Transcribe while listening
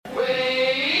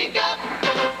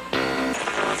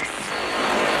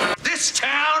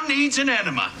needs an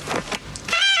enema.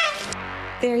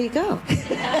 There you go.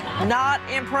 Not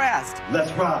impressed.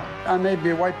 Let's rock. I may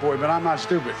be a white boy, but I'm not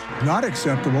stupid. Not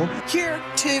acceptable. Here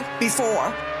to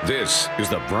before. This is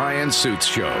the Bryan Suits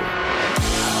Show.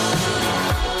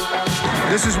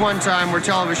 This is one time where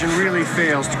television really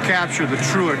fails to capture the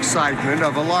true excitement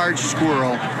of a large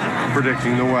squirrel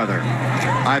predicting the weather.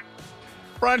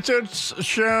 Bryan Suits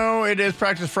Show. It is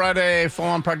Practice Friday,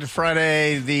 full-on Practice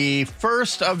Friday, the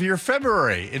 1st of your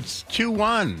February. It's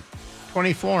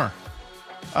 2/1/24.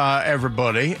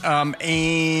 Everybody.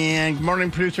 And good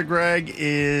morning, producer Greg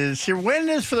is here. When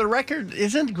is, for the record,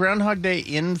 isn't Groundhog Day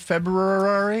in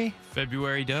February?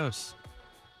 February dose.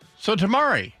 So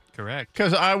tomorrow. Correct.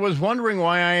 Because I was wondering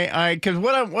why because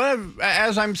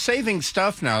as I'm saving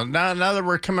stuff now that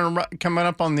we're coming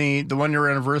up on the 1 year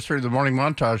anniversary of the morning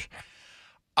montage,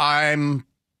 I'm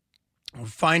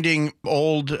finding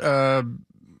old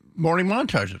morning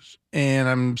montages, and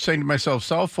I'm saying to myself,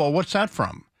 well, what's that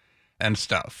from? And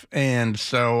stuff. And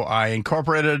so I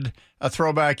incorporated a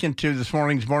throwback into this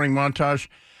morning's morning montage.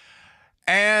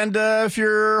 And if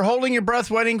you're holding your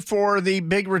breath waiting for the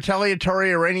big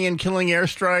retaliatory Iranian killing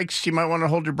airstrikes, you might want to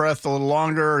hold your breath a little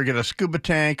longer or get a scuba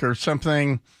tank or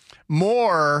something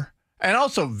more. And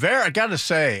also, I got to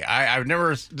say, I've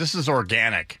never, this is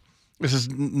organic. This is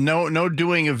no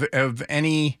doing of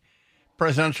any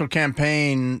presidential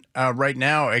campaign right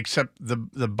now except the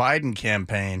Biden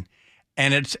campaign.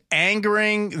 And it's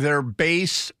angering their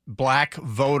base black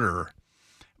voter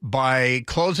by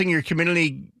closing your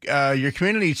community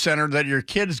center that your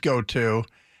kids go to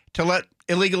let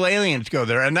illegal aliens go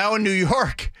there. And now in New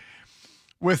York,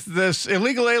 with this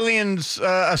illegal aliens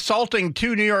assaulting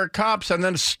 2 New York cops and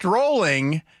then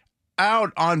strolling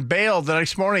out on bail the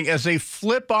next morning as they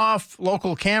flip off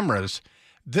local cameras.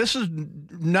 This is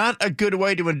not a good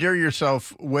way to endear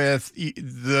yourself with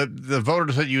the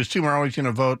voters that you assume are always going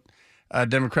to vote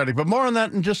Democratic. But more on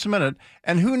that in just a minute.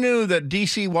 And who knew that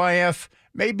DCYF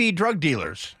may be drug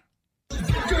dealers?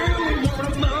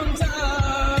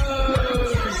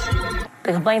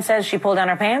 The complaint says she pulled down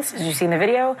her pants, as you see in the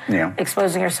video,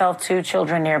 exposing herself to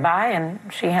children nearby, and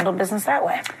she handled business that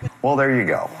way. Well, there you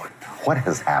go. What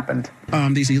has happened?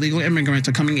 These illegal immigrants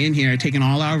are coming in here, taking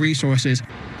all our resources.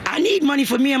 I need money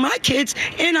for me and my kids,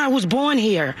 and I was born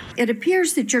here. It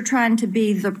appears that you're trying to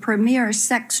be the premier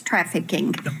sex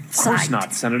trafficking Of course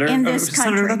not, Senator. in this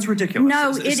country. Senator, that's ridiculous.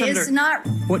 No, Senator, it is not.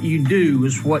 What you do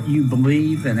is what you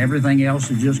believe, and everything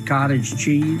else is just cottage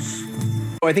cheese.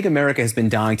 I think America has been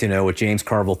dying to know what James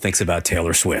Carville thinks about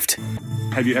Taylor Swift.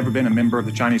 Have you ever been a member of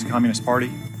the Chinese Communist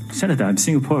Party? Senator, I'm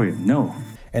Singaporean. No.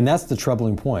 And that's the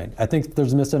troubling point. I think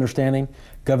there's a misunderstanding.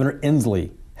 Governor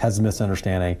Inslee has a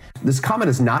misunderstanding. This comet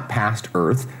has not passed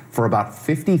Earth for about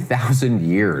 50,000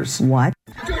 years. What?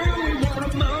 Look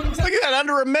at that,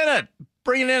 under a minute.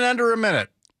 Bringing in under a minute.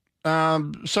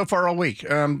 So far all week.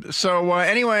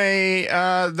 Anyway,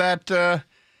 that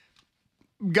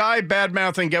guy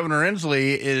bad-mouthing Governor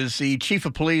Inslee is the chief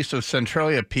of police of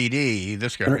Centralia PD.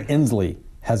 This guy. Governor Inslee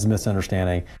has a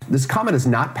misunderstanding. This comet has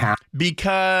not passed.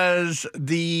 Because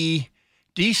the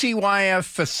DCYF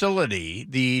facility,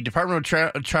 the Department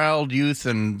of Child, Youth,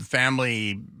 and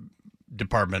Family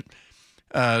Department,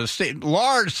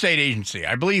 large state agency,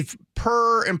 I believe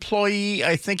per employee,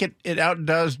 I think it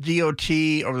outdoes DOT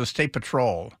or the State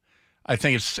Patrol. I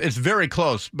think it's very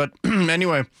close. But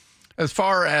anyway, as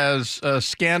far as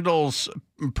scandals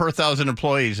per 1,000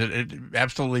 employees, it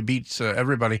absolutely beats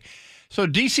everybody. So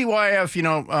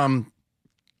DCYF,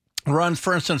 runs,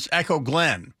 for instance, Echo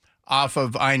Glen off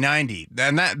of I-90.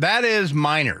 And that is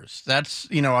minors. That's,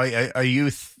 a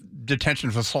youth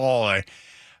detention facility.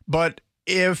 But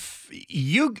if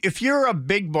you're a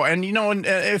big boy, and,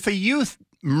 if a youth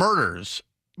murders,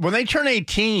 when they turn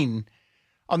 18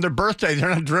 on their birthday,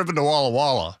 they're not driven to Walla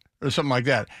Walla or something like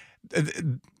that.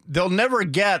 They'll never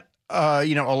get, a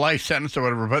life sentence or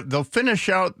whatever, but they'll finish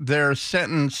out their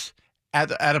sentence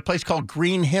at a place called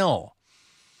Green Hill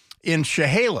in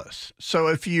Chehalis. So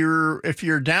if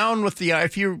you're down with the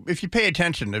if you pay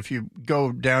attention, if you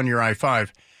go down your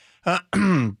I-5,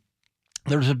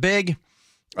 there's a big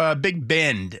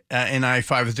bend in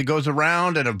I-5 as it goes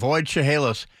around and avoids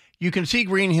Chehalis. You can see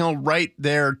Green Hill right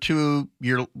there to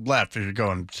your left as you're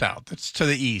going south. It's to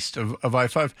the east of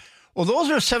I-5. Well, those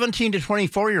are 17 to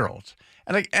 24-year-olds.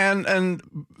 And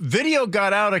video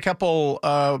got out a couple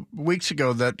weeks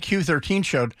ago that Q13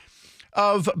 showed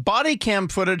of body cam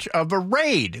footage of a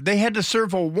raid. They had to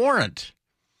serve a warrant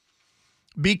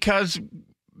because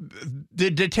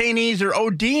the detainees are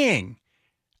ODing.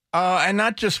 And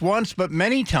not just once, but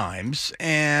many times.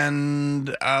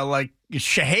 And like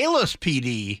Chehalis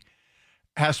PD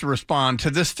has to respond to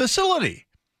this facility.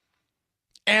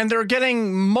 And they're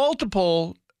getting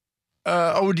multiple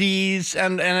ODs,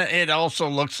 and it also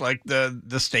looks like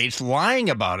the state's lying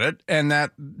about it, and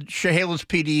that Chehalis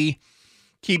PD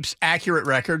keeps accurate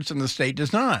records and the state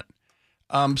does not.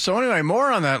 So anyway,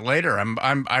 more on that later.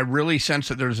 I really sense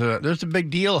that there's a big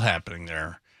deal happening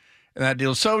there. In that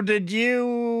deal. So did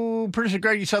you, Producer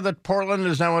Greg, you said that Portland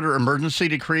is now under emergency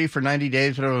decree for 90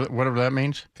 days, whatever that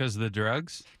means? Because of the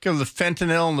drugs? Because of the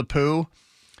fentanyl and the poo.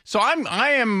 So I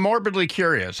am morbidly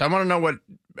curious. I want to know what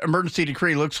emergency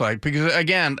decree looks like because,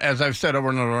 again, as I've said over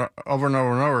and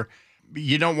over,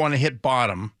 you don't want to hit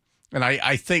bottom. And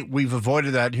I think we've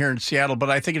avoided that here in Seattle, but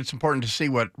I think it's important to see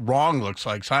what wrong looks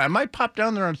like. So I might pop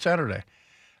down there on Saturday.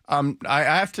 I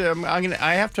have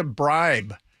to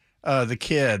bribe the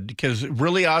kid because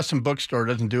really awesome bookstore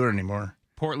doesn't do it anymore.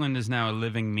 Portland is now a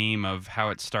living meme of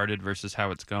how it started versus how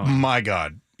it's going. My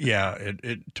God. Yeah,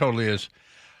 it totally is.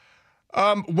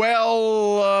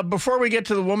 Before we get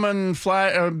to the woman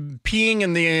peeing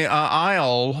in the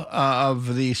aisle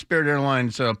of the Spirit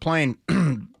Airlines plane,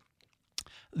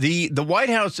 the White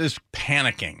House is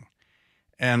panicking.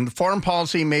 And foreign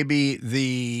policy may be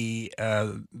the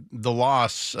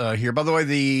loss here. By the way,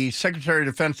 the Secretary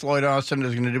of Defense, Lloyd Austin,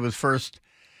 is going to do his first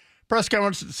press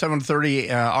conference at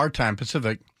 7:30 our time,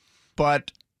 Pacific.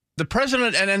 But the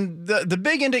president, and the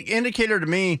big indicator to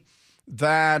me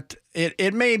that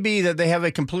it may be that they have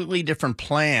a completely different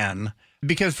plan.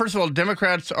 Because, first of all,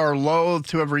 Democrats are loath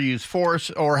to ever use force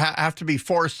or have to be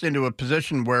forced into a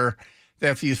position where they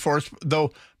have to use force,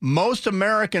 though most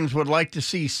Americans would like to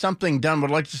see something done, would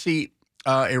like to see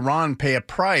Iran pay a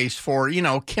price for,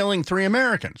 killing 3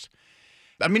 Americans.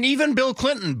 I mean, even Bill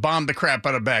Clinton bombed the crap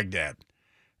out of Baghdad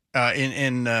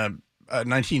in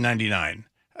 1999.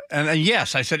 And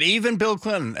yes, I said even Bill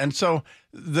Clinton. And so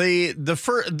the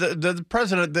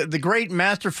president, the great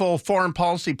masterful foreign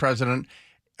policy president,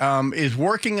 is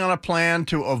working on a plan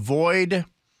to avoid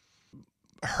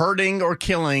hurting or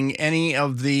killing any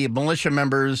of the militia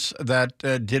members that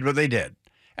did what they did.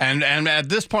 And at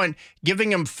this point, giving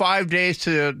them 5 days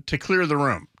to clear the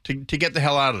room, to get the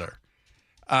hell out of there,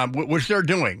 which they're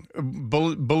doing.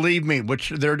 Believe me,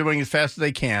 which they're doing as fast as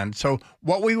they can. So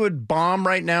what we would bomb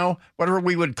right now, whatever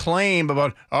we would claim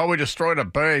about, we destroyed a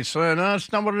base, no,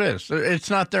 that's not what it is.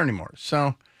 It's not there anymore.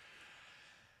 So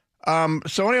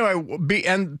anyway,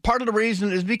 and part of the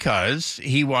reason is because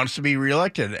he wants to be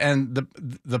reelected. And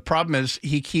the problem is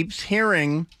he keeps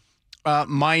hearing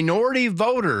minority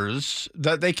voters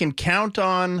that they can count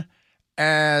on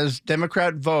as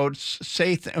Democrat votes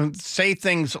say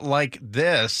things like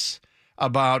this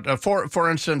about, for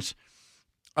instance,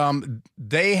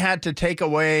 they had to take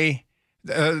away,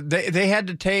 they had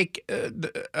to take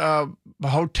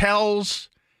hotels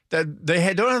that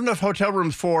don't have enough hotel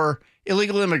rooms for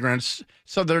illegal immigrants,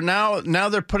 so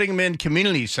they're putting them in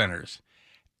community centers.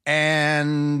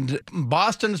 And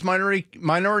Boston's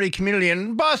minority community,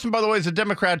 and Boston, by the way, is a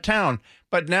Democrat town,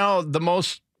 but now the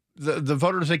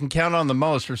voters they can count on the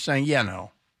most are saying, yeah,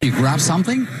 no. You grab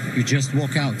something, you just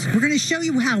walk out. We're going to show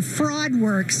you how fraud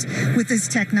works with this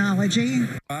technology.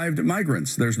 Arrived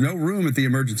migrants. There's no room at the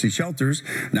emergency shelters.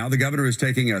 Now the governor is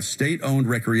taking a state-owned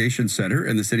recreation center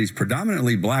in the city's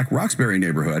predominantly black Roxbury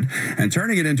neighborhood and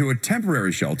turning it into a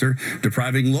temporary shelter,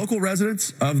 depriving local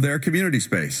residents of their community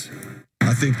space.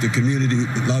 I think the community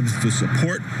loves to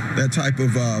support that type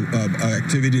of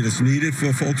activity that's needed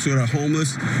for folks who are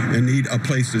homeless and need a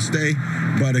place to stay.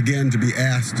 But again, to be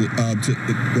asked to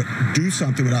do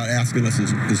something without asking us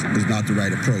is not the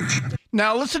right approach.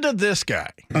 Now, listen to this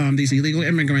guy. These illegal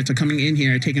immigrants are coming in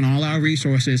here, taking all our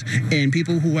resources, and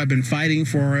people who have been fighting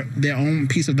for their own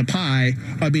piece of the pie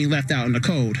are being left out in the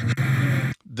cold.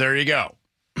 There you go.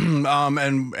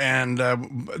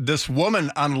 This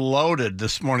woman unloaded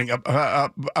this morning,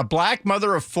 a black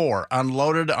mother of 4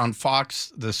 unloaded on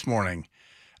Fox this morning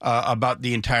about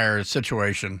the entire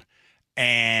situation.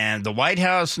 And the White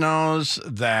House knows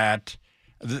that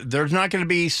there's not going to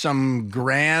be some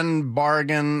grand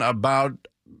bargain about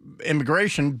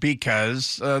immigration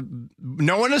because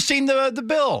no one has seen the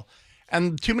bill.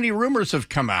 And too many rumors have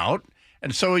come out.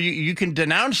 And so you can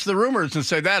denounce the rumors and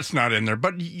say that's not in there,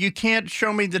 but you can't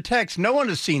show me the text. No one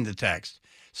has seen the text.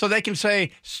 So they can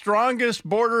say strongest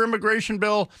border immigration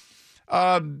bill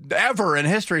ever in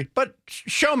history, but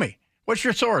show me. What's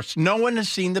your source? No one has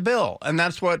seen the bill. And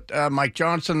that's what Mike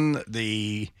Johnson,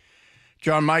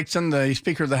 John Mikeson, the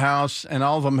Speaker of the House, and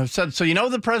all of them have said. So you know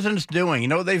what the president's doing. You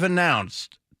know what they've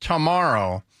announced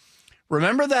tomorrow.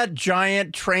 Remember that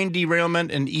giant train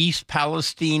derailment in East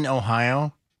Palestine,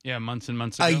 Ohio? Yeah, months and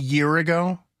months ago. A year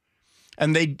ago.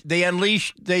 And they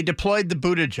deployed the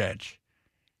Buttigieg.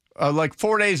 like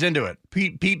 4 days into it.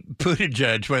 Pete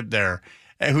Buttigieg went there,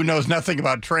 who knows nothing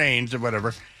about trains or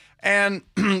whatever. And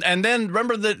then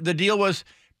remember the deal was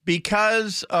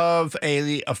because of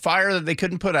a fire that they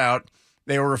couldn't put out,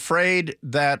 they were afraid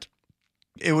that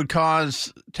it would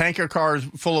cause tanker cars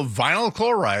full of vinyl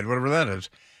chloride, whatever that is,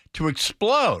 to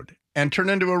explode and turn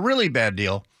into a really bad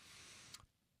deal.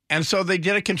 And so they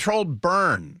did a controlled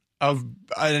burn of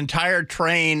an entire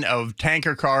train of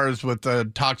tanker cars with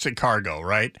the toxic cargo,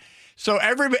 right? So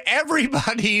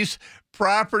everybody's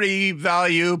property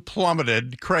value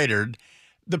plummeted, cratered.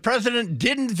 The president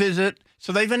didn't visit,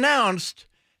 so they've announced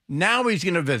now he's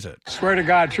going to visit. Swear to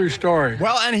God, true story.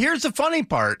 Well, and here's the funny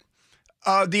part.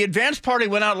 The Advance Party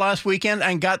went out last weekend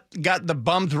and got the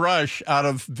bum's rush out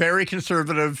of very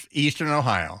conservative Eastern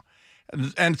Ohio.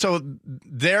 And so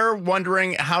they're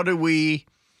wondering, how do we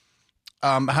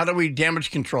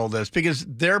damage control this? Because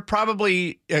they're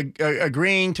probably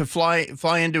agreeing to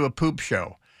fly into a poop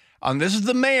show. This is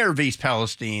the mayor of East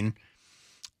Palestine,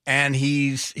 and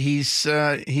he's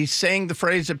saying the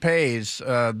phrase that pays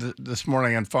this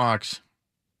morning on Fox.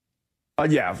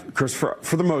 Yeah, Chris,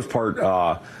 for the most part,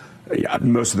 yeah,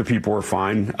 most of the people are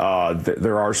fine.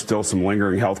 There are still some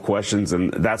lingering health questions,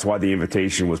 and that's why the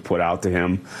invitation was put out to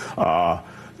him.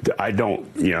 I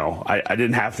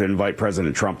didn't have to invite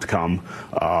President Trump to come,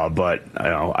 but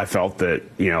I felt that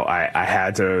I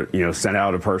had to send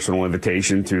out a personal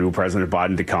invitation to President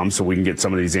Biden to come so we can get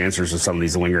some of these answers to some of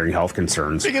these lingering health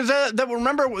concerns. Because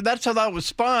remember, that's how that was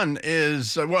spun.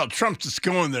 Is Trump's just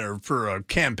going there for a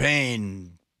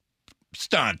campaign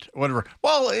stunt, whatever.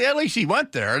 Well, at least he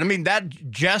went there. I mean,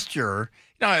 that gesture,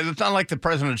 it's not like the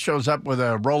president shows up with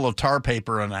a roll of tar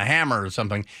paper and a hammer or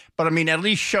something, but I mean, at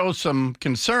least show some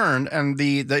concern. And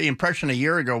the impression a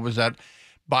year ago was that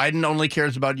Biden only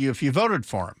cares about you if you voted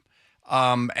for him.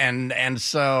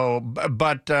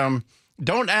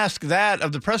 Don't ask that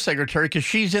of the press secretary, because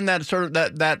she's in that sort of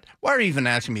that. Why are you even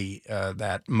asking me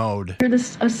that mode? I hear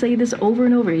this say this over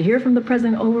and over. You hear from the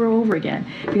president over and over again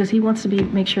because he wants to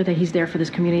make sure that he's there for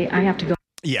this community. I have to go.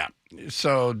 Yeah.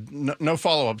 So no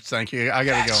follow-ups. Thank you. I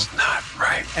got to go. That's not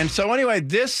right. And so anyway,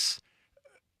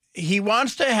 he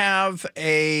wants to have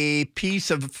a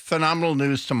piece of phenomenal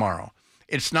news tomorrow.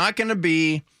 It's not going to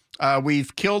be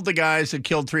we've killed the guys that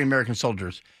killed 3 American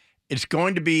soldiers. It's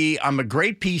going to be, I'm a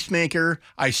great peacemaker.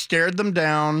 I stared them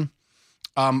down.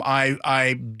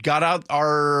 I got out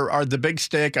the big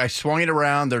stick. I swung it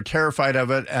around. They're terrified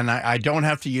of it, and I don't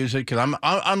have to use it because I'm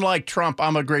unlike Trump.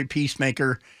 I'm a great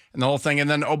peacemaker and the whole thing. And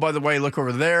then, oh, by the way, look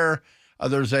over there.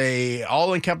 There's a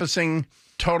all-encompassing,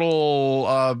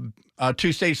 total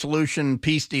two-state solution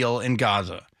peace deal in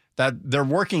Gaza. That they're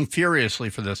working furiously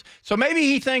for this. So maybe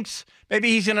he thinks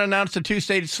he's going to announce a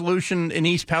 2-state solution in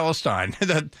East Palestine,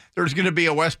 that there's going to be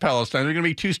a West Palestine. There's going to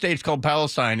be 2 states called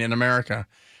Palestine in America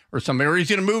or something. Or he's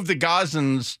going to move the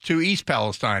Gazans to East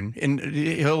Palestine, and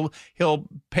he'll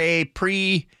pay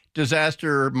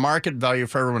pre-disaster market value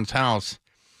for everyone's house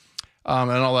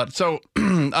and all that. So,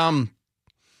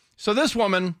 so this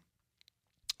woman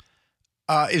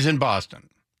is in Boston.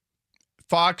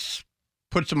 Fox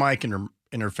puts a mic in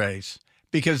her face,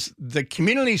 because the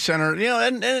community center,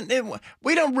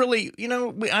 we don't really,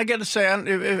 I got to say,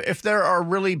 if there are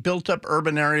really built up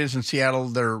urban areas in Seattle,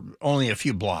 they're only a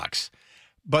few blocks.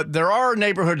 But there are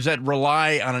neighborhoods that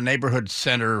rely on a neighborhood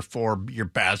center for your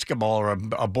basketball or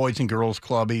a boys and girls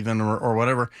club even or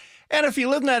whatever. And if you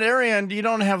live in that area and you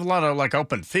don't have a lot of like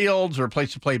open fields or a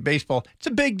place to play baseball, it's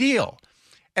a big deal.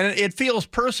 And it feels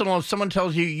personal if someone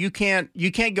tells you you can't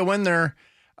go in there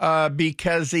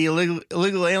because the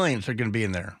illegal aliens are going to be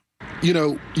in there.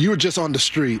 You were just on the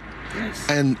street,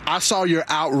 and I saw your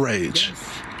outrage. Yes.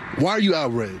 Why are you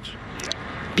outraged?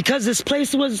 Because this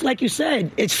place was, like you said,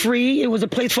 it's free. It was a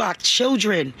place for our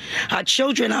children. I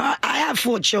have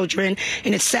 4 children,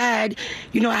 and it's sad.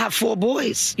 I have 4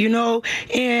 boys,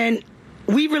 and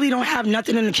we really don't have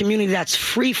nothing in the community that's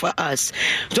free for us.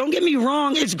 Don't get me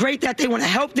wrong. It's great that they want to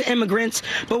help the immigrants,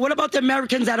 but what about the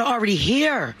Americans that are already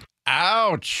here?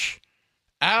 Ouch.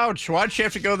 Why'd she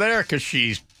have to go there? Because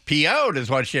she's PO'd is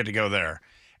why she had to go there.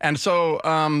 And so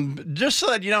just so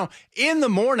that, in the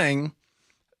morning,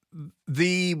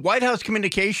 the White House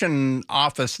Communication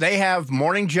Office, they have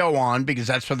Morning Joe on because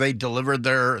that's where they delivered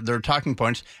their talking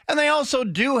points. And they also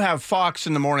do have Fox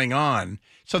in the morning on.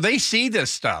 So they see this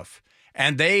stuff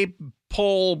and they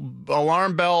pull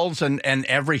alarm bells and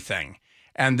everything.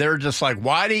 And they're just like,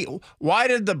 why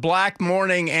did the black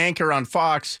morning anchor on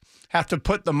Fox have to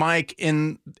put the mic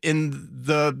in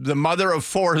the mother of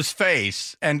 4's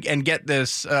face and get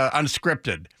this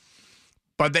unscripted?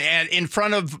 but they had in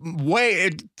front of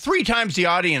 3 times the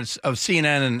audience of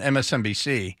CNN and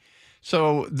MSNBC.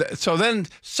 So then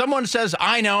someone says,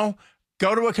 I know,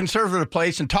 go to a conservative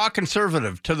place and talk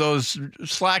conservative to those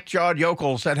slack-jawed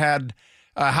yokels that had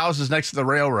houses next to the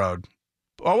railroad.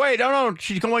 Oh, wait, no,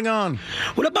 she's going on.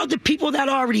 What about the people that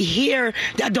are already here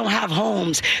that don't have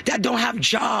homes, that don't have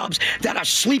jobs, that are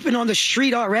sleeping on the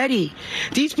street already?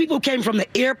 These people came from the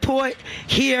airport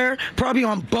here, probably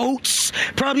on boats,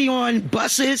 probably on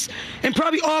buses, and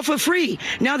probably all for free.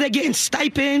 Now they're getting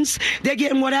stipends. They're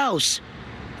getting what else?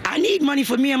 I need money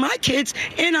for me and my kids,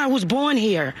 and I was born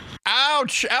here.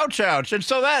 Ouch, ouch, ouch. And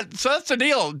so that's the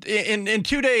deal. In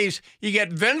 2 days, you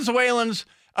get Venezuelans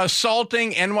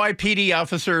assaulting NYPD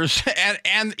officers,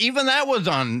 and even that was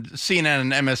on CNN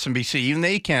and MSNBC. Even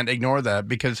they can't ignore that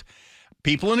because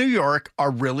people in New York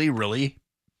are really, really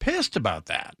pissed about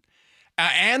that.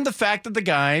 And the fact that the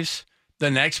guys the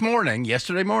next morning,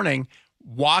 yesterday morning,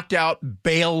 walked out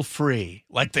bail-free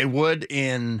like they would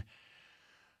in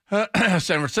San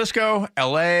Francisco,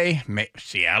 L.A.,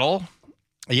 Seattle.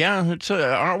 Yeah,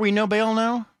 aren't we no bail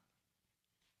now?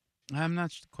 I'm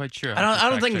not quite sure. I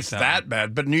don't think it's that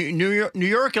bad. But New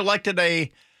York elected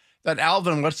that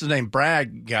Alvin, what's his name,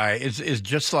 Bragg guy is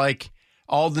just like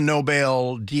all the no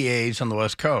bail DAs on the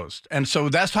West Coast, and so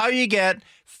that's how you get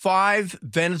 5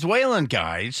 Venezuelan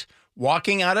guys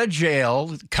walking out of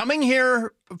jail, coming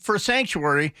here for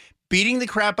sanctuary, beating the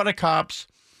crap out of cops,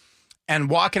 and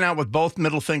walking out with both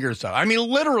middle fingers up. I mean,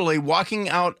 literally walking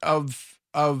out of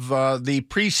the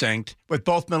precinct with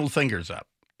both middle fingers up.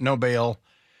 No bail.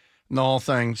 The whole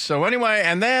thing. So anyway,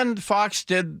 and then Fox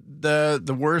did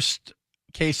the worst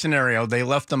case scenario. They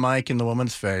left the mic in the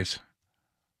woman's face.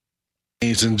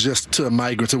 And just to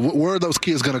migrants, where are those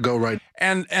kids going to go right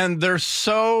now? And they're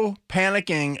so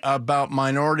panicking about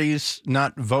minorities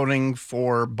not voting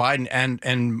for Biden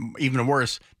and even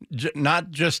worse,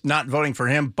 not just not voting for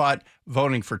him, but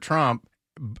voting for Trump.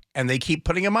 And they keep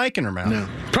putting a mic in her mouth. No.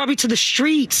 Probably to the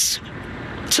streets.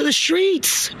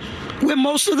 Where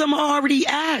most of them are already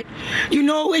at. You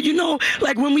know,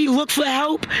 like when we look for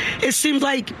help, it seems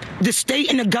like the state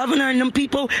and the governor and them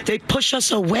people, they push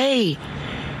us away.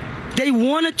 They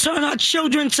want to turn our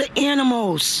children to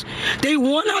animals. They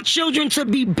want our children to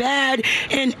be bad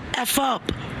and F up.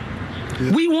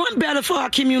 Yeah. We want better for our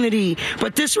community,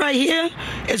 but this right here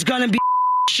is going to be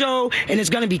show, and it's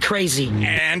going to be crazy.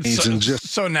 And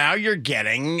so now you're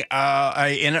getting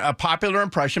a popular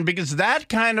impression because that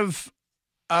kind of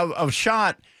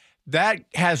shot, that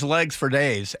has legs for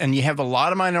days. And you have a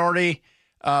lot of minority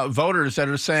voters that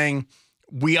are saying,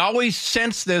 we always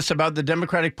sense this about the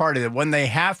Democratic Party, that when they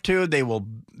have to,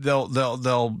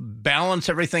 they'll balance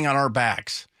everything on our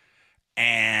backs.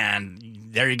 And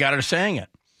there you got her saying it.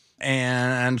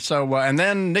 And so, and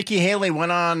then Nikki Haley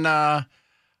went on,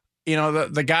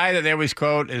 the guy that they always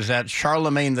quote is that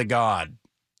Charlemagne the God,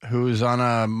 who's on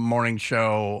a morning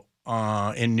show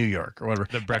in New York or whatever.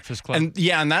 The Breakfast Club.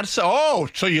 And that's, so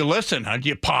you listen, huh? Do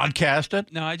you podcast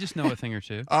it? No, I just know a thing or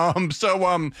two.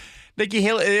 Nikki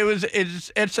Haley,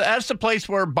 that's the place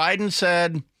where Biden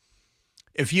said,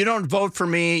 if you don't vote for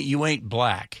me, you ain't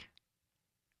black.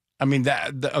 I mean,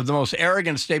 the most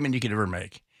arrogant statement you could ever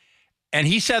make. And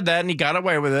he said that, and he got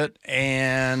away with it.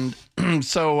 And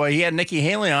so he had Nikki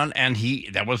Haley on, and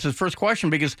that was his first question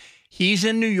because he's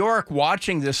in New York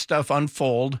watching this stuff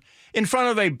unfold in front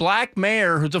of a black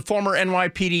mayor who's a former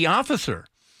NYPD officer.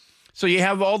 So you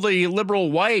have all the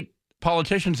liberal white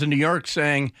politicians in New York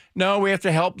saying, no, we have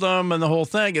to help them and the whole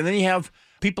thing. And then you have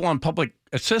people on public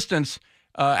assistance,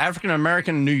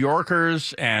 African-American New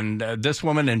Yorkers and this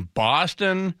woman in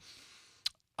Boston,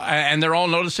 and they're all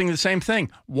noticing the same thing.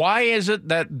 Why is it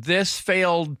that this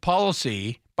failed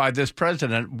policy by this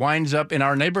president winds up in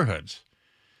our neighborhoods?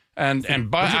 What's your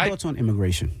thoughts on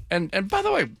immigration? And by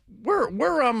the way,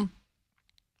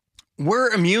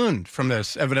 we're immune from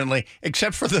this, evidently,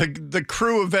 except for the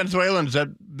crew of Venezuelans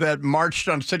that marched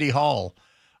on City Hall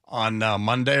on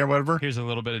Monday or whatever. Here's a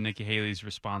little bit of Nikki Haley's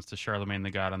response to Charlemagne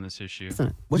the God on this issue.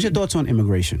 What's your thoughts on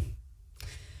immigration?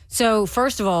 So,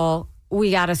 first of all, we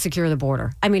got to secure the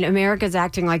border. I mean, America's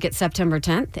acting like it's September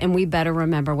 10th, and we better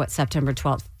remember what September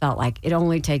 12th felt like. It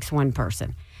only takes one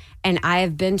person. And I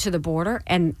have been to the border,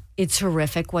 and it's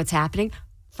horrific what's happening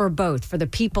for both, for the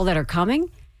people that are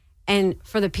coming and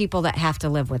for the people that have to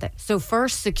live with it. So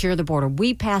first, secure the border.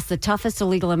 We passed the toughest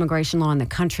illegal immigration law in the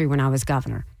country when I was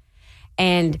governor.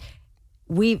 And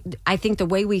I think the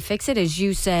way we fix it is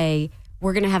you say,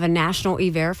 we're going to have a national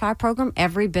E-Verify program.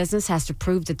 Every business has to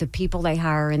prove that the people they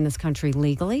hire are in this country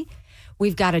legally.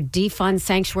 We've got to defund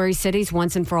sanctuary cities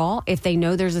once and for all. If they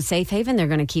know there's a safe haven, they're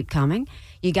going to keep coming.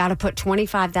 You got to put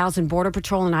 25,000 Border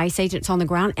Patrol and ICE agents on the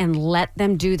ground and let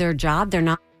them do their job. They're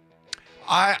not.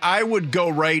 I would go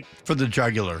right for the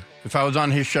jugular. If I was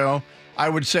on his show, I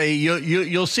would say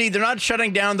you'll see they're not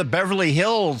shutting down the Beverly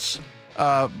Hills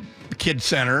Kid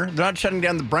Center. They're not shutting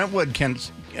down the Brentwood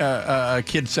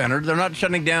Kid Center. They're not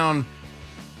shutting down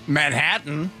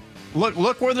Manhattan.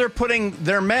 Look where they're putting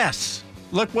their mess.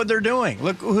 Look what they're doing.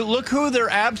 Look who they're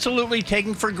absolutely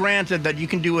taking for granted that you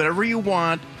can do whatever you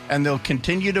want and they'll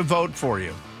continue to vote for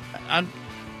you. I'd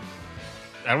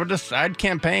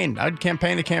campaign. I'd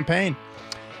campaign a campaign.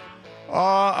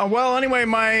 Well, anyway,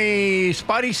 my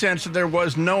spotty sense that there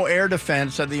was no air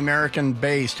defense at the American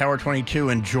base, Tower 22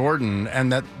 in Jordan,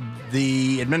 and that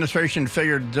the administration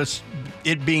figured just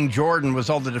it being Jordan was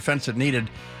all the defense it needed,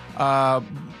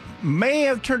 may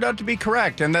have turned out to be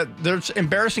correct, and that there's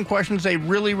embarrassing questions they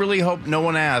really, really hope no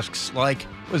one asks, like,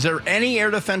 was there any air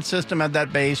defense system at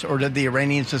that base, or did the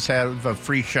Iranians just have a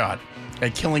free shot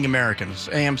at killing Americans?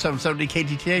 AM 770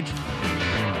 KTTH.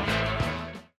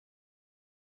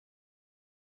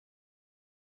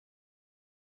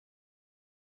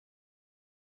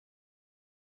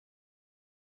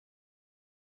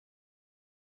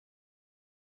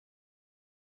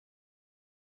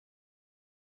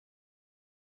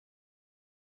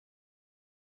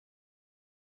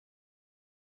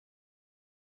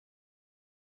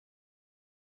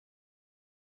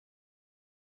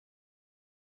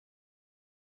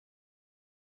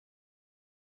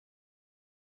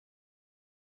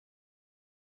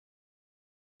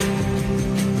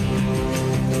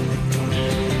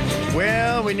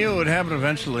 We knew it would happen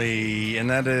eventually, and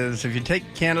that is if you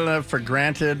take Canada for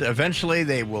granted, eventually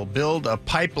they will build a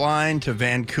pipeline to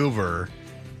Vancouver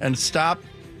and stop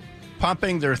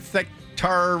pumping their thick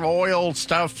tar oil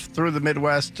stuff through the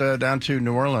Midwest down to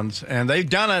New Orleans. And they've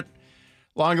done it.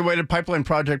 Long-awaited pipeline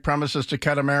project promises to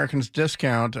cut Americans'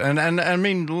 discount. And I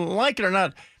mean, like it or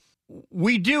not,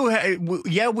 we do,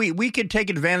 we could take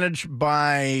advantage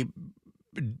by,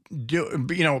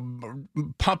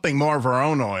 pumping more of our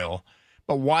own oil.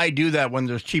 But why do that when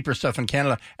there's cheaper stuff in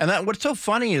Canada? And that what's so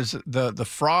funny is the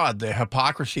fraud, the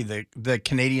hypocrisy that the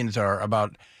Canadians are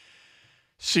about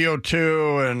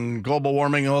CO2 and global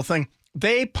warming and the whole thing.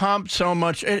 They pump so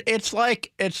much. It's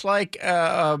like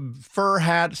fur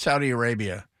hat Saudi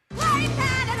Arabia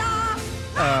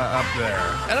up there.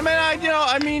 And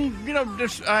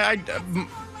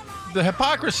the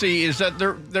hypocrisy is that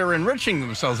they're enriching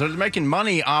themselves. They're making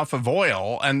money off of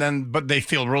oil, but they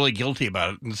feel really guilty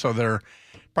about it, and so their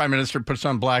prime minister puts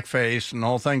on blackface and the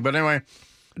whole thing. But anyway,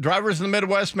 drivers in the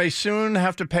Midwest may soon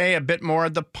have to pay a bit more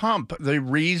at the pump. The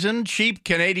reason? Cheap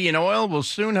Canadian oil will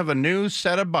soon have a new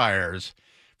set of buyers.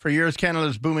 For years,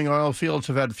 Canada's booming oil fields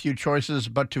have had few choices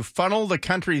but to funnel the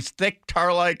country's thick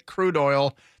tar-like crude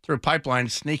oil through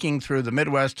pipelines sneaking through the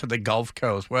Midwest to the Gulf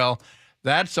Coast. Well,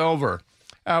 that's over.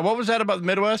 What was that about the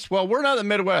Midwest? Well, we're not the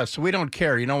Midwest, so we don't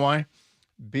care. You know why?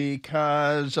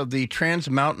 Because of the Trans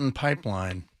Mountain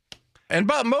Pipeline.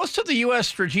 But most of the U.S.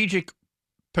 Strategic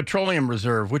Petroleum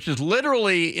Reserve, which is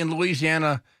literally in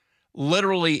Louisiana,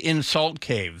 literally in salt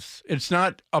caves. It's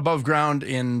not above ground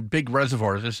in big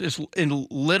reservoirs. It's in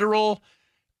literal,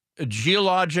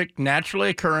 geologic, naturally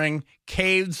occurring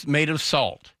caves made of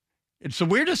salt. It's the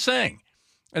weirdest thing.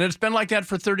 And it's been like that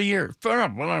for 30 years. Well,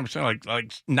 I'm saying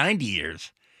like 90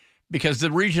 years. Because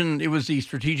the region, it was the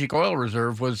Strategic Oil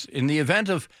Reserve, was in the event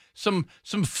of some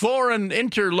foreign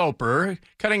interloper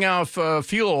cutting off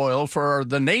fuel oil for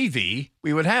the Navy,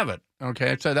 we would have it.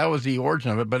 Okay, so that was the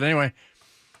origin of it. But anyway,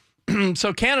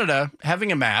 so Canada,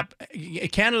 having a map,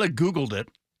 Canada Googled it,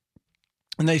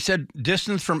 and they said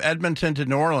distance from Edmonton to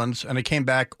New Orleans, and it came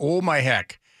back, oh my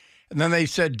heck. And then they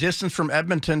said distance from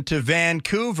Edmonton to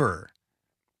Vancouver.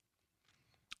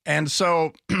 And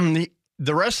so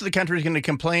the rest of the country is going to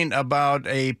complain about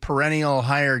a perennial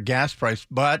higher gas price,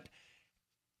 but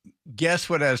guess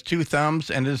what has two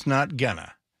thumbs and is not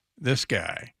gonna? This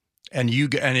guy. And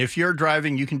if you're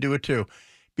driving, you can do it too,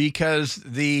 because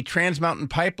the Trans Mountain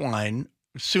Pipeline,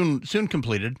 soon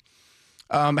completed,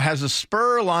 has a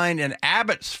spur line in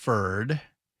Abbotsford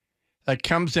that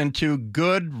comes into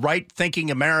good,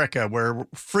 right-thinking America, where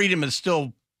freedom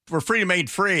made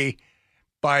free,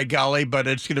 by golly, but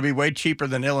it's going to be way cheaper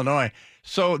than Illinois.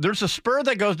 So there's a spur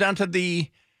that goes down to the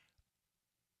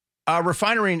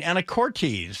refinery in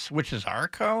Anacortes, which is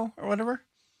Arco or whatever.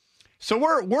 So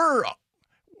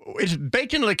it's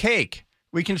baked into the cake.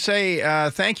 We can say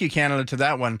thank you, Canada, to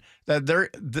that one. That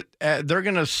they're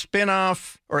going to spin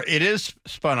off, or it is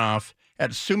spun off at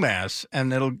Sumas,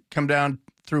 and it'll come down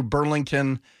through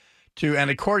Burlington to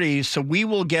Anacortes. So we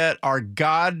will get our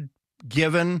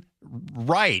God-given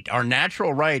right, our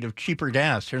natural right of cheaper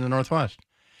gas here in the Northwest.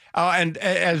 And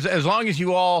as long as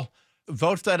you all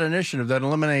vote for that initiative that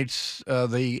eliminates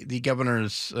the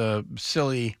governor's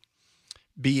silly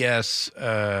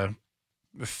BS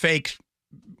fake,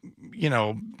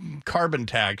 carbon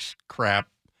tax crap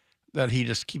that he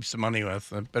just keeps the money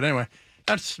with. But anyway,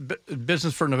 that's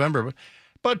business for November.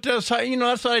 But that's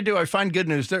what I do. I find good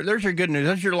news. There's your good news.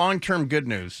 That's your long-term good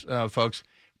news, folks.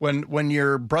 When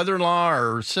your brother-in-law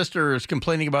or sister is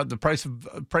complaining about the price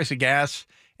of gas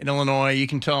in Illinois, you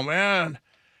can tell them, man,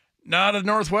 not a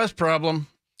Northwest problem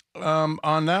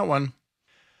on that one.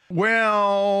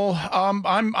 Well,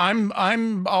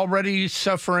 I'm already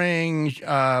suffering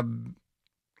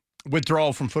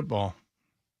withdrawal from football.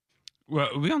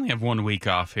 Well, we only have 1 week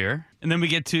off here, and then we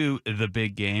get to the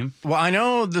big game. Well, I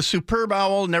know the Super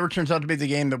Bowl never turns out to be the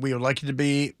game that we would like it to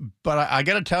be, but I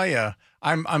got to tell you,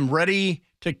 I'm ready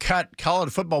to cut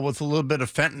college football with a little bit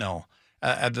of fentanyl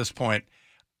at this point,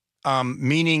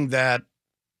 meaning that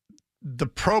the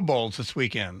Pro Bowls this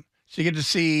weekend. So you get to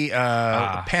see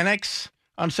Penix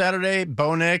on Saturday,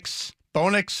 Bo Nix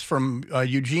from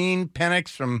Eugene, Penix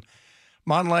from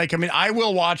Montlake. I mean, I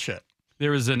will watch it. There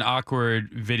was an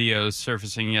awkward video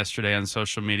surfacing yesterday on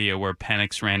social media where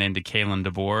Penix ran into Kalen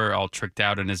DeBoer all tricked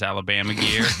out in his Alabama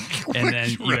gear. And then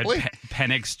you had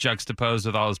Penix juxtaposed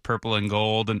with all his purple and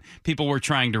gold. And people were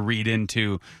trying to read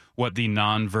into what the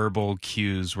nonverbal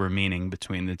cues were meaning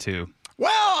between the two.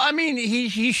 Well, I mean,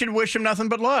 he should wish him nothing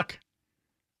but luck.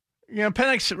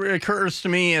 Penix occurs to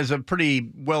me as a pretty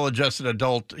well-adjusted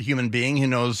adult human being who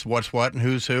knows what's what and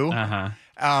who's who. Uh-huh.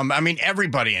 I mean,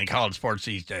 everybody in college sports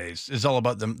these days is all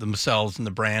about themselves and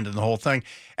the brand and the whole thing.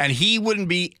 And he wouldn't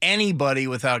be anybody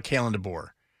without Kalen DeBoer.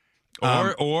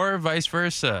 Or vice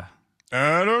versa.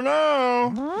 I don't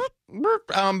know. But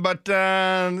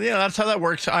that's how that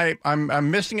works.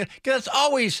 I'm missing it. Because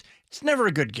it's never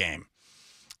a good game.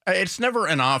 It's never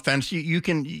an offense. You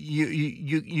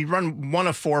run one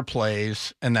of 4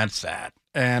 plays, and that's that.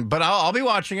 But I'll be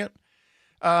watching it.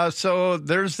 So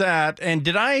there's that. And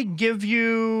should I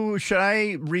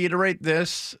reiterate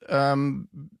this?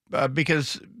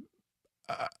 Because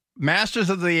Masters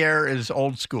of the Air is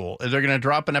old school. They're going to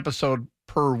drop an episode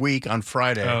per week on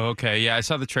Friday. Oh, okay. Yeah, I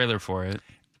saw the trailer for it.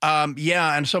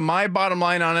 Yeah, and so my bottom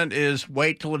line on it is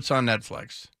wait till it's on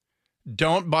Netflix.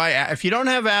 Don't buy, if you don't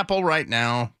have Apple right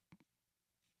now,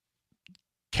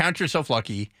 count yourself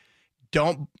lucky.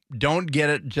 Don't get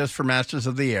it just for Masters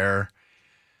of the Air.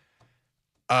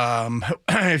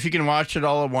 If you can watch it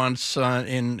all at once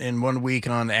in 1 week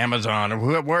on Amazon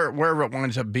or wherever it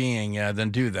winds up being, then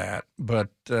do that. But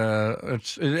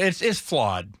it's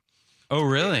flawed. Oh,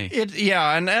 really?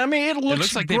 And I mean it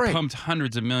looks like great. They pumped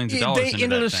hundreds of millions of dollars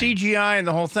into the thing. CGI and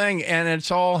the whole thing, and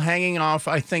it's all hanging off,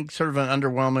 I think, sort of an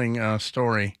underwhelming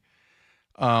story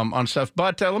on stuff.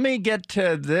 But let me get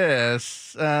to this.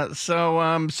 So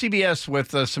CBS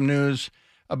with some news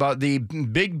about the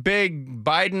big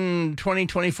Biden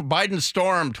 2024 Biden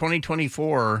storm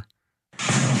 2024.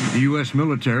 The U.S.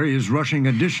 military is rushing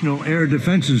additional air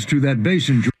defenses to that base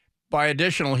in Georgia. By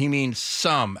additional, he means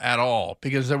some at all,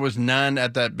 because there was none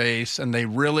at that base, and they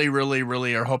really, really,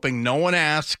 really are hoping no one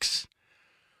asks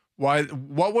why.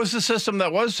 What was the system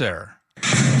that was there?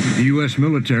 The U.S.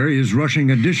 military is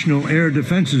rushing additional air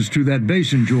defenses to that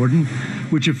base in Jordan,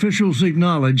 which officials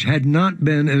acknowledge had not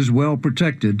been as well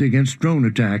protected against drone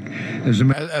attack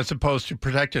as opposed to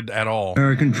protected at all.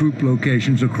 American troop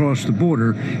locations across the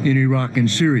border in Iraq and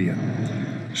Syria.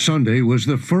 Sunday was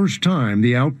the first time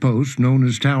the outpost, known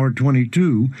as Tower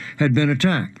 22, had been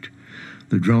attacked.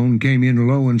 The drone came in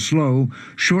low and slow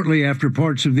shortly after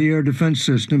parts of the air defense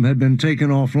system had been taken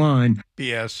offline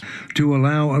BS. To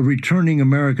allow a returning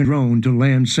American drone to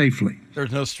land safely.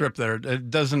 There's no strip there. It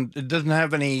doesn't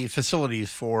have any facilities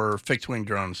for fixed-wing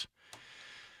drones.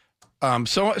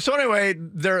 So anyway,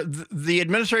 the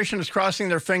administration is crossing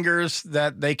their fingers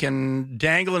that they can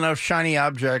dangle enough shiny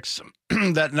objects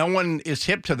that no one is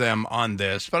hip to them on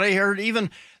this. But I heard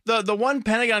even the one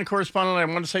Pentagon correspondent,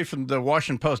 I want to say from the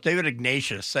Washington Post, David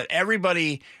Ignatius, that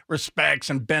everybody respects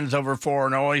and bends over for,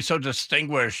 and he's so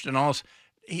distinguished and all.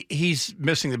 He's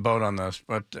missing the boat on this.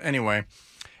 But anyway,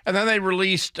 and then they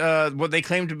released what they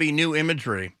claim to be new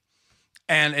imagery,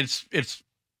 and it's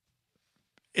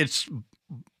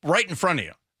right in front of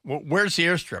you. Where's the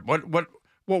airstrip?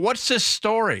 What's this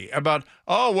story about?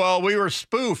 Oh, well, we were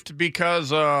spoofed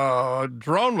because a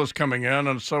drone was coming in,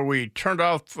 and so we turned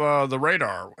off the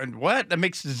radar. And what? That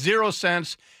makes zero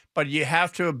sense, but you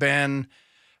have to have been,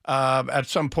 at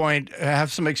some point,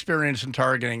 have some experience in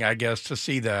targeting, I guess, to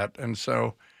see that. And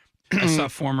so I saw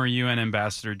former UN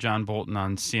Ambassador John Bolton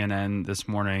on CNN this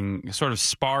morning, sort of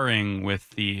sparring with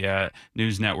the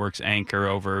news network's anchor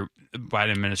over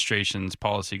Biden administration's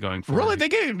policy going forward. Really? They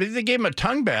gave him a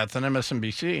tongue bath on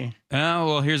MSNBC. Oh,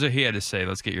 well, here's what he had to say.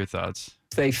 Let's get your thoughts.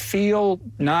 They feel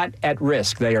not at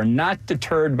risk. They are not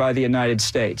deterred by the United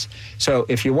States. So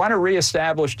if you want to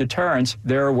reestablish deterrence,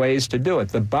 there are ways to do it.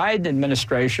 The Biden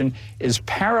administration is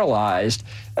paralyzed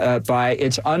by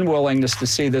its unwillingness to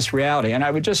see this reality. And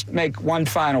I would just make one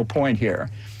final point here.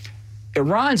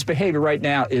 Iran's behavior right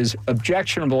now is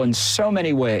objectionable in so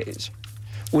many ways.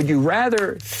 Would you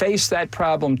rather face that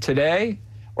problem today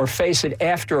or face it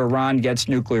after Iran gets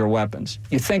nuclear weapons?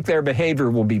 You think their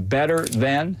behavior will be better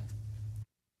then?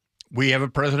 We have a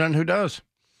president who does.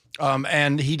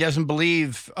 And he doesn't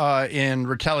believe in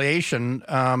retaliation.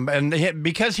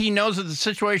 Because he knows that the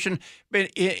situation,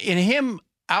 in him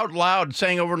out loud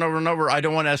saying over and over and over, I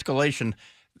don't want escalation,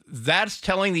 that's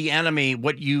telling the enemy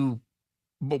what your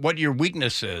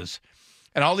weakness is.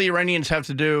 And all the Iranians have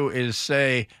to do is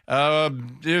say,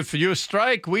 if you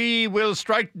strike, we will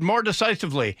strike more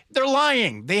decisively. They're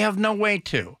lying. They have no way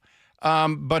to.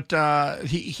 But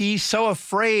he's so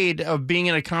afraid of being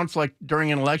in a conflict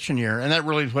during an election year, and that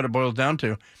really is what it boils down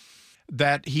to,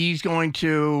 that he's going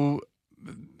to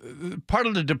 – part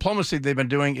of the diplomacy they've been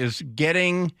doing is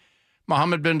getting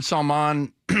Mohammed bin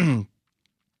Salman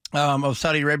of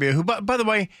Saudi Arabia, who, by the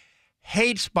way,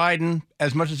 hates Biden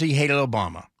as much as he hated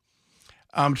Obama.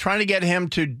 Trying to get him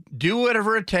to do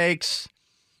whatever it takes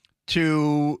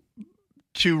to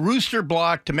rooster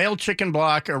block, to male chicken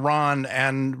block Iran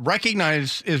and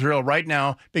recognize Israel right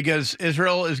now, because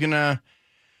Israel is going to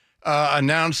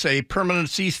announce a permanent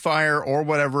ceasefire or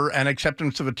whatever and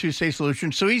acceptance of a two-state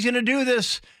solution. So he's going to do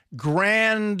this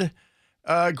grand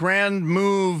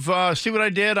move. See what I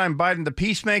did? I'm Biden the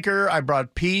peacemaker. I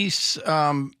brought peace,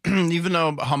 even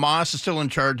though Hamas is still in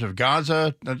charge of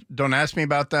Gaza. Don't ask me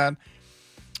about that.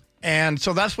 And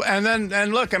so that's,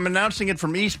 and look, I'm announcing it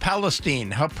from East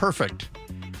Palestine. How perfect.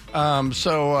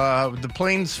 So the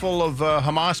plane's full of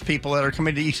Hamas people that are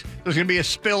coming to East. There's going to be a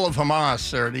spill of Hamas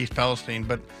there at East Palestine,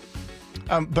 but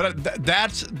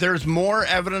there's more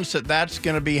evidence that that's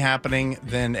going to be happening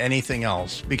than anything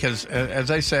else, because as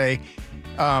I say,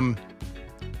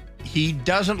 he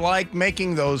doesn't like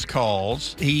making those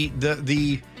calls.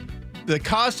 The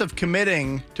cost of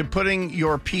committing to putting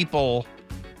your people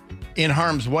in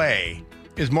harm's way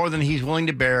is more than he's willing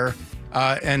to bear.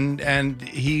 And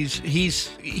he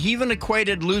even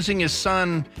equated losing his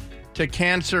son to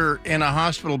cancer in a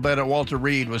hospital bed at Walter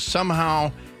Reed was somehow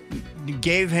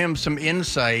gave him some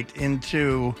insight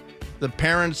into the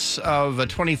parents of a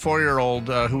 24-year-old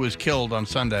who was killed on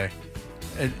Sunday.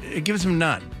 It gives him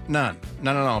none at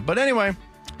all. But anyway,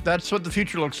 that's what the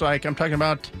future looks like. I'm talking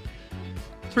about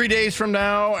 3 days from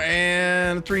now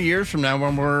and 3 years from now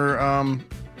when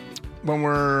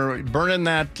we're burning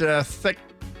that thick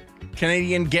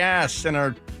Canadian gas in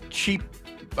our cheap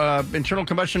internal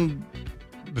combustion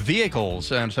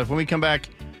vehicles and stuff. When we come back,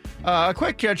 a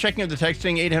quick checking of the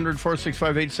texting,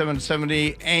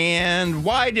 800-465-8770. And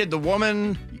why did the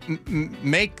woman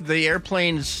make the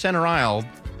airplane's center aisle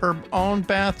her own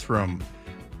bathroom?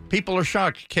 People are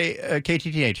shocked.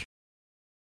 KTTH.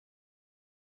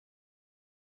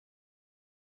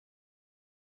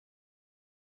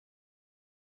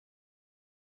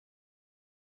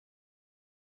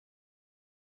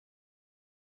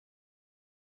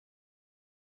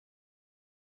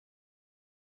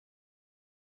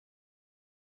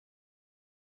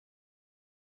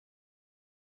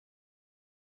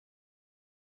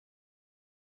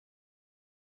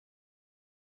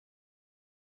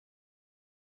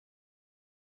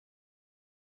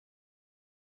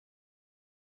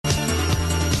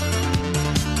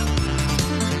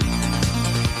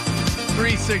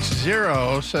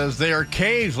 Says they are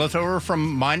caves left over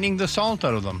from mining the salt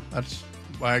out of them. That's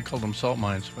why I called them salt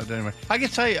mines. But anyway, I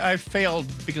guess I failed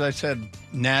because I said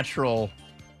natural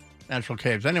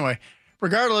caves. Anyway,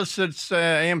 regardless, it's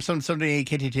AM 770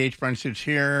 KTTH. Bryan Suits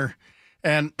here.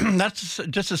 And that's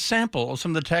just a sample of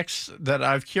some of the texts that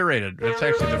I've curated. It's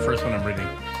actually the first one I'm reading.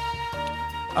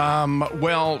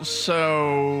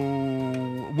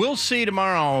 So we'll see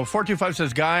tomorrow. 425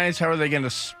 says, guys, how are they going to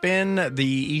spin the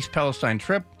East Palestine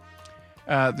trip?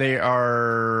 They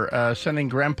are sending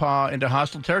Grandpa into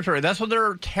hostile territory. That's what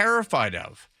they're terrified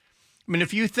of. I mean,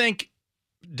 if you think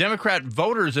Democrat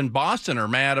voters in Boston are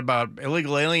mad about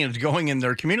illegal aliens going in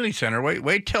their community center,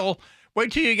 wait till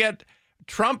you get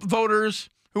Trump voters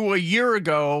who a year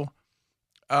ago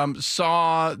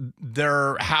saw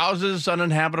their houses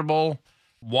uninhabitable,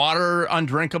 water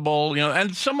undrinkable,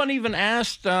 and someone even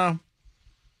asked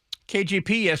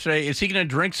KGP yesterday, is he going to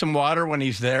drink some water when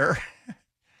he's there?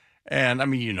 And, I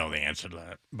mean, you know the answer to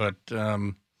that. But,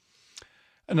 and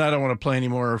I don't want to play any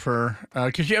more of her.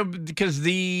 Because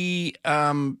the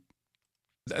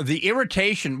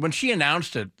irritation, when she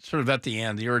announced it, sort of at the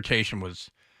end, the irritation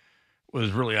was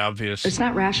really obvious. It's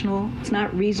not rational, it's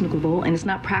not reasonable, and it's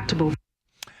not practicable.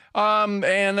 And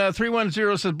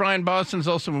 310 says, Bryan, Boston's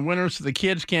also a winner, so the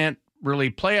kids can't really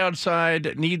play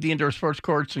outside, need the indoor sports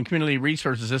courts and community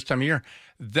resources this time of year.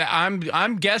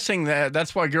 I'm guessing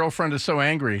that's why Girlfriend is so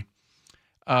angry.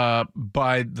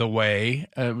 By the way,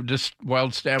 just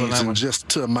wild stab on that one. Just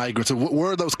to migrants.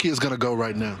 Where are those kids going to go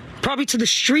right now? Probably to the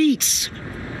streets.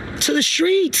 To the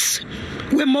streets,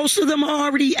 where most of them are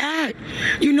already at.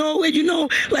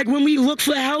 Like when we look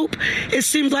for help, it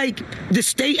seems like the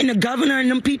state and the governor and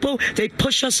them people, they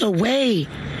push us away.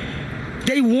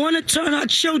 They want to turn our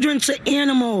children to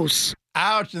animals.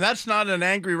 Ouch. And that's not an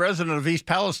angry resident of East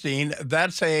Palestine.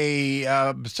 That's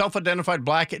a self-identified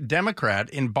black Democrat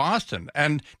in Boston.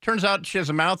 And turns out she has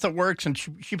a mouth that works, and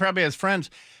she probably has friends.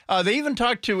 They even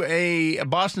talked to a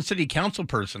Boston City Council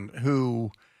person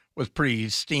who was pretty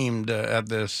steamed at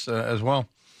this as well.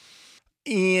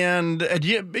 And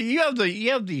you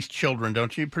have these children,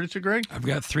 don't you, Producer Greg? I've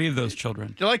got 3 of those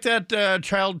children. Do you like that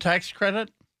child tax credit?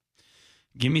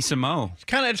 Give me some mo. It's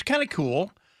kind of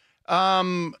cool.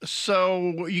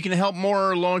 So you can help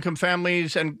more low-income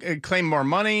families and claim more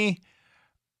money.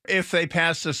 If they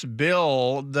pass this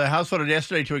bill, the House voted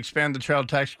yesterday to expand the child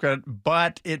tax credit,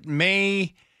 but it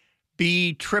may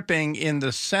be tripping in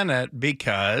the Senate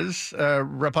because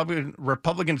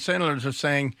Republican senators are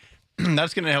saying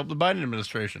that's going to help the Biden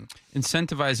administration.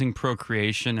 Incentivizing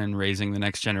procreation and raising the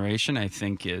next generation, I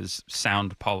think, is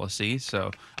sound policy. So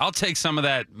I'll take some of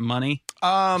that money,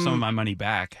 some of my money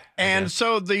back. And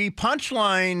so the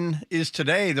punchline is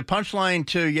today. The punchline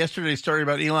to yesterday's story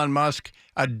about Elon Musk,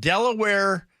 a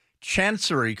Delaware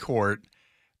Chancery Court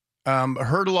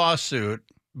heard a lawsuit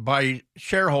by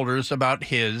shareholders about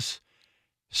his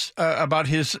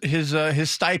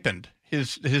stipend,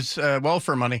 his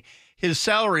welfare money. His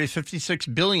salary is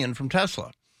 $56 billion from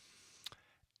Tesla.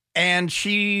 And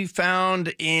she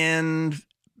found in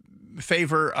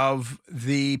favor of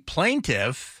the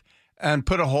plaintiff and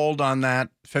put a hold on that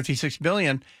 $56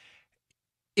 billion.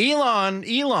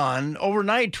 Elon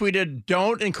overnight tweeted,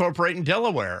 "Don't incorporate in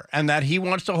Delaware," and that he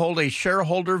wants to hold a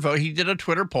shareholder vote. He did a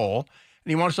Twitter poll, and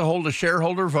he wants to hold a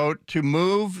shareholder vote to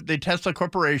move the Tesla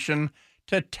Corporation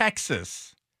to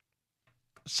Texas.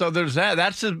 So there's that.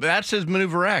 That's his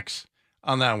maneuver X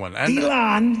on that one. And,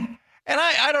 Elon. And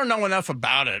I don't know enough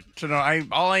about it to know.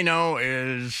 All I know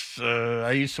is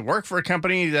I used to work for a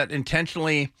company that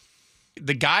intentionally.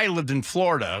 The guy lived in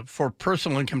Florida for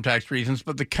personal income tax reasons,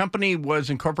 but the company was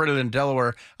incorporated in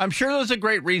Delaware. I'm sure there's a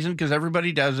great reason because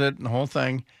everybody does it and the whole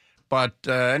thing. But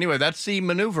anyway, that's the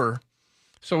maneuver.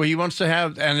 So he wants to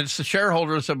have, and it's the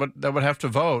shareholders that would have to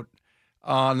vote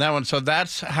on that one. So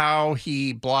that's how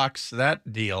he blocks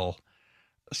that deal.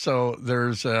 So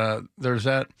there's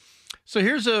that. So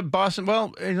here's a Boston.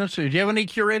 Well, let's see. Do you have any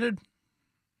curated?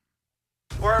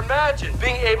 Or imagine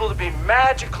being able to be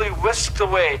magically whisked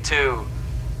away to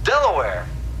Delaware.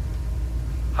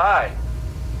 Hi,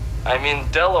 I'm in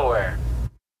Delaware.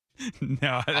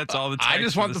 No, that's all the time. I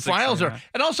just want the files.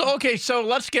 And also, okay, so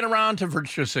let's get around to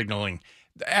virtue signaling.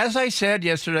 As I said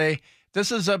yesterday, this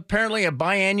is apparently a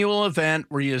biannual event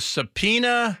where you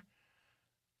subpoena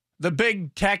the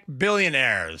big tech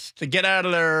billionaires to get out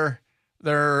of their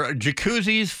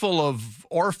jacuzzis full of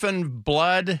orphan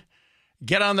blood,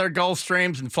 get on their Gulf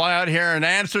Streams and fly out here and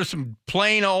answer some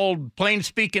plain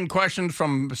speaking questions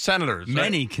from senators.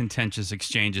 Many contentious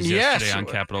exchanges yesterday on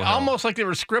Capitol Hill. Almost like they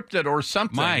were scripted or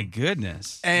something. My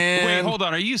goodness. And wait, hold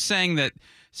on. Are you saying that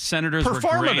senators were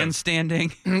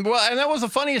grandstanding? Well, and that was the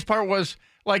funniest part was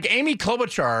like Amy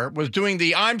Klobuchar was doing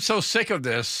the "I'm so sick of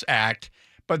this" act,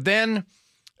 but then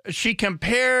she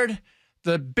compared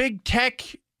the big tech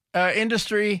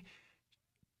industry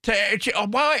to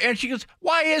why, and she goes,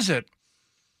 "Why is it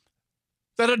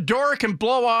that a door can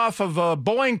blow off of a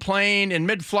Boeing plane in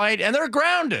mid-flight and they're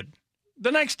grounded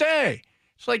the next day?"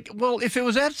 It's like, well, if it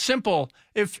was that simple,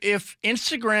 if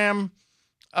Instagram,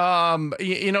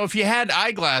 if you had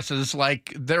eyeglasses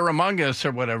like They're Among Us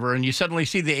or whatever, and you suddenly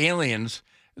see the aliens,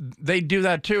 they do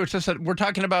that too. It's just that we're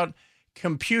talking about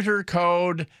computer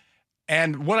code.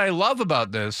 And what I love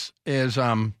about this is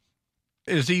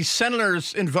these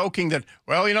senators invoking that,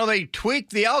 well, they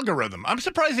tweaked the algorithm. I'm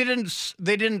surprised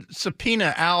they didn't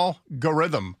subpoena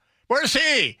algorithm. Where's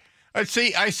he? I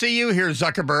see you here,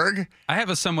 Zuckerberg. I have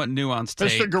a somewhat nuanced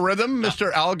take. Mr. Algorithm,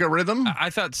 Mr. Algorithm. I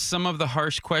thought some of the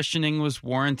harsh questioning was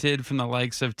warranted from the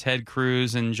likes of Ted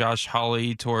Cruz and Josh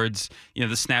Hawley towards, the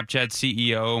Snapchat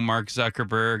CEO, Mark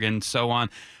Zuckerberg, and so on.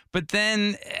 But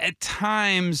then at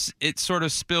times it sort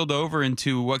of spilled over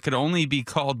into what could only be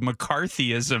called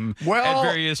McCarthyism at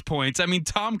various points. I mean,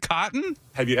 Tom Cotton?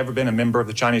 Have you ever been a member of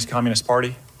the Chinese Communist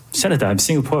Party? Senator, I'm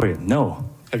Singaporean. No.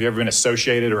 Have you ever been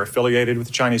associated or affiliated with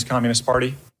the Chinese Communist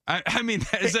Party? I mean,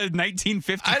 that is a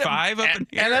 1955 up in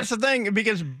here. And that's the thing,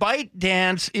 because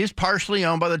ByteDance is partially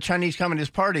owned by the Chinese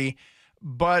Communist Party,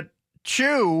 but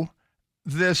Chu,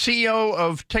 the CEO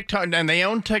of TikTok, and they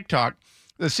own TikTok,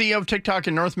 the CEO of TikTok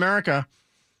in North America,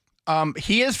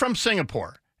 he is from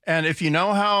Singapore. And if you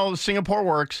know how Singapore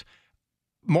works,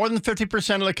 more than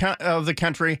 50% of the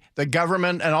country, the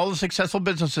government, and all the successful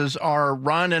businesses are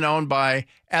run and owned by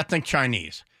ethnic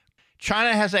Chinese.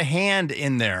 China has a hand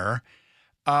in there,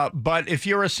 but if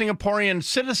you're a Singaporean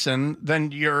citizen,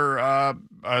 then you're a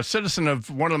citizen of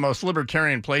one of the most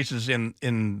libertarian places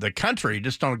in the country.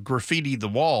 Just don't graffiti the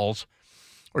walls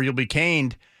or you'll be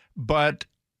caned. But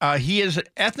he is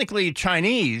ethnically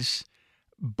Chinese,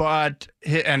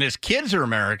 and his kids are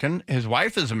American. His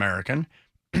wife is American.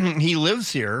 He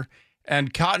lives here,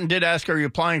 and Cotton did ask, are you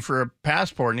applying for a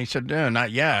passport? And he said, no,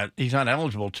 not yet. He's not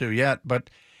eligible to yet. But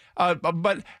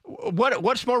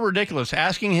what's more ridiculous,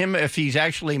 asking him if he's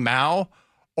actually Mao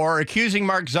or accusing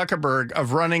Mark Zuckerberg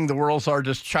of running the world's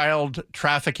largest child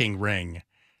trafficking ring?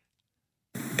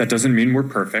 That doesn't mean we're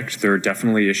perfect. There are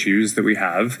definitely issues that we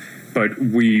have, but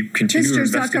we continue to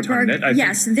invest a ton in it.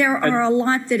 Yes, there are a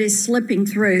lot that is slipping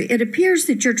through. It appears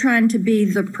that you're trying to be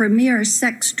the premier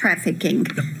sex trafficking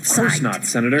Of course not,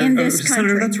 Senator. in this country.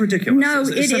 Senator, that's ridiculous. No,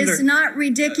 it is not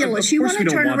ridiculous. You want to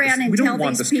turn around and tell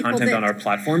these people content that, on our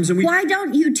platforms. And why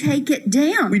don't you take it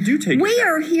down? We do take it down. We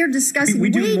are here discussing. We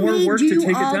do more need work to you take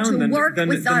it all down to than- work than-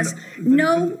 with than- us.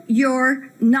 No,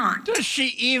 you're not. Does she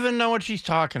even know what she's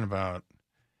talking about?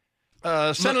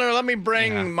 Senator, let me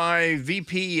bring my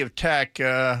VP of Tech,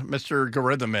 Mr.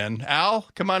 Algorithm, in. Al,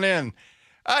 come on in.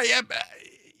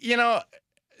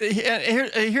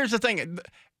 Here's the thing.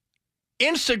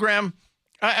 Instagram,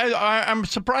 I'm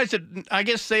surprised that I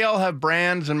guess they all have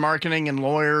brands and marketing and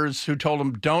lawyers who told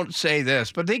them don't say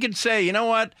this. But they could say, you know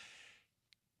what?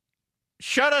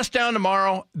 Shut us down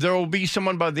tomorrow. There will be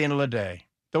someone by the end of the day.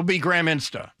 There'll be Graham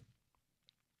Insta.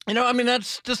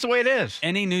 That's just the way it is.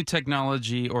 Any new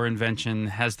technology or invention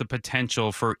has the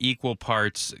potential for equal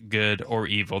parts good or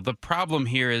evil. The problem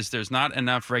here is there's not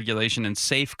enough regulation and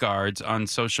safeguards on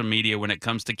social media when it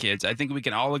comes to kids. I think we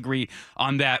can all agree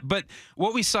on that. But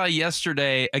what we saw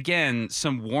yesterday, again,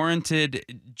 some warranted,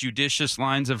 judicious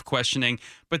lines of questioning.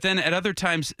 But then at other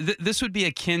times, this would be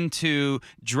akin to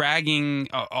dragging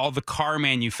all the car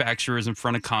manufacturers in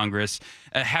front of Congress,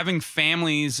 having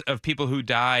families of people who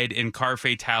died in car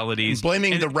fatalities.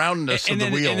 Blaming the roundness of the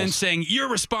wheels. And then saying, you're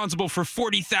responsible for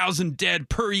 40,000 dead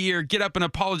per year. Get up and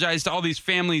apologize to all these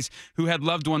families who had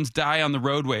loved ones die on the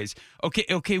roadways.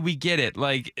 Okay, we get it.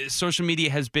 Like, social media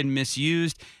has been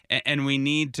misused, and we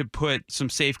need to put some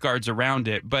safeguards around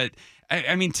it. But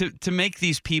I mean, to make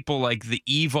these people like the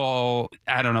evil,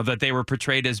 I don't know, that they were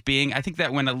portrayed as being, I think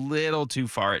that went a little too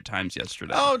far at times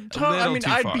yesterday. Oh, Tom,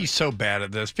 I'd be so bad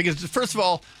at this because, first of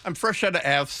all, I'm fresh out of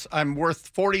F's. I'm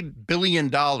worth $40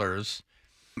 billion.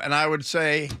 And I would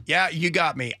say, yeah, you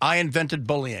got me. I invented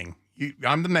bullying.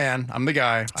 I'm the man. I'm the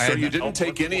guy. So you didn't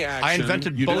take any action. I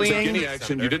invented bullying. You didn't take any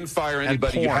action. You didn't fire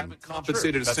anybody. You haven't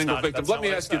compensated a single victim. Let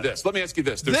me ask you this.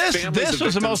 This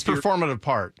was the most performative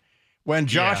part. When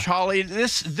Josh Hawley,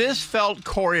 this felt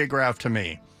choreographed to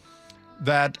me.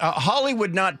 That Hawley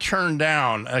would not turn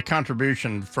down a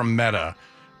contribution from Meta,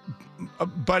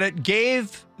 but it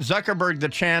gave Zuckerberg the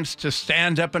chance to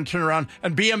stand up and turn around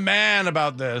and be a man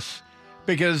about this,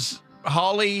 because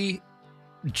Hawley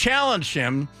challenged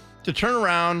him to turn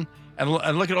around and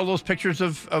look at all those pictures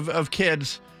of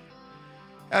kids.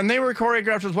 And they were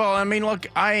choreographed as well. I mean, look,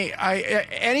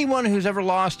 anyone who's ever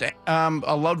lost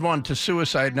a loved one to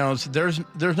suicide knows there's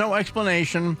no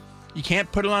explanation. You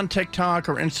can't put it on TikTok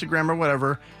or Instagram or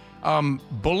whatever.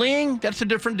 Bullying, that's a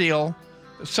different deal.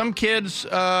 Some kids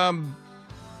have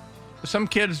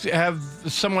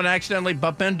someone accidentally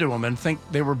bump into them and think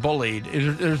they were bullied.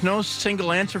 There's no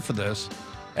single answer for this.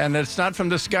 And it's not from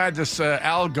this guy, this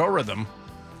algorithm.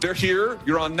 They're here.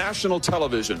 You're on national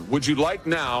television. Would you like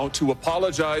now to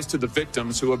apologize to the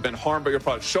victims who have been harmed by your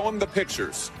product? Show them the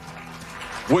pictures.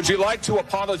 Would you like to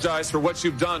apologize for what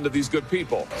you've done to these good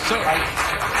people?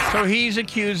 So he's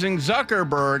accusing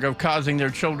Zuckerberg of causing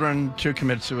their children to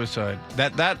commit suicide.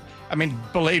 I mean,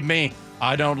 believe me,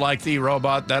 I don't like the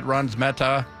robot that runs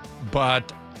Meta,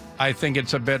 but I think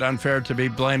it's a bit unfair to be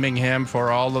blaming him for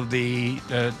all of the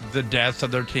deaths of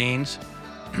their teens.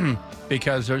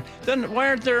 Because then why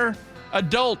aren't there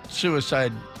adult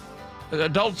suicides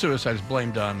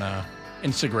blamed on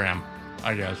Instagram,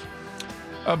 I guess.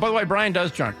 By the way, Bryan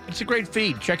Does Junk. It's a great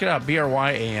feed. Check it out.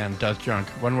 BRYAN Does Junk.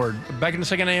 One word. Back in the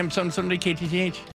second AM, 770 KTTH.